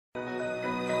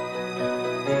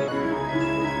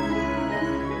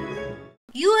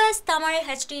Tamil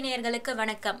HD நேயர்களுக்கு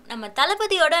வணக்கம். நம்ம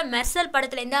தளபதியோட மெர்சல்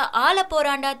படத்துல இந்த ஆல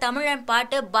போராண்டா தமிழன்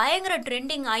பாட்டு பயங்கர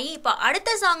ட்ரெண்டிங் ஆகி இப்போ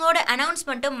அடுத்த சாங்கோட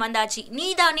அனௌன்ஸ்மெண்ட்டும் வந்தாச்சு.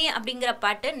 நீதானே அப்படிங்கிற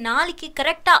பாட்டு நாளைக்கு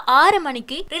கரெக்டா 6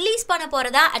 மணிக்கு ரிலீஸ் பண்ண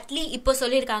போறதா அட்லி இப்போ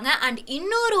சொல்லியிருக்காங்க. அண்ட்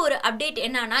இன்னொரு அப்டேட்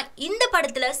என்னன்னா, இந்த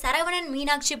படத்துல சரவணன்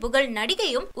மீனாட்சி புகழ்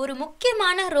நடிகையும் ஒரு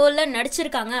முக்கியமான ரோல்ல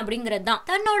நடிச்சிருக்காங்க அப்படிங்கிறது தான்.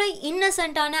 தன்னோட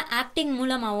இன்னசென்ட்டான ஆக்டிங்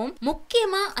மூலமாவும்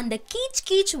முக்கியமா அந்த கீச்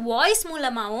கீச் வாய்ஸ்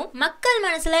மூலமாவும் மக்கள்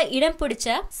மனசுல இடம்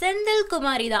பிடிச்ச செந்தில்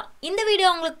குமாரி தான். இந்த வீடியோ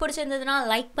உங்களுக்கு பிடிச்சிருந்ததுன்னா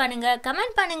லைக் பண்ணுங்க,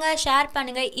 கமெண்ட் பண்ணுங்க, ஷேர்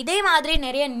பண்ணுங்க. இதே மாதிரி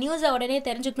நிறைய நியூஸை உடனே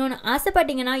தெரிஞ்சுக்கணும்னு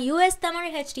ஆசைப்பட்டீங்கன்னா US தமிழ்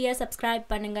HDயை சப்ஸ்கிரைப்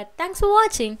பண்ணுங்க. தேங்க்ஸ் ஃபார்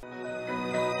வாட்சிங்.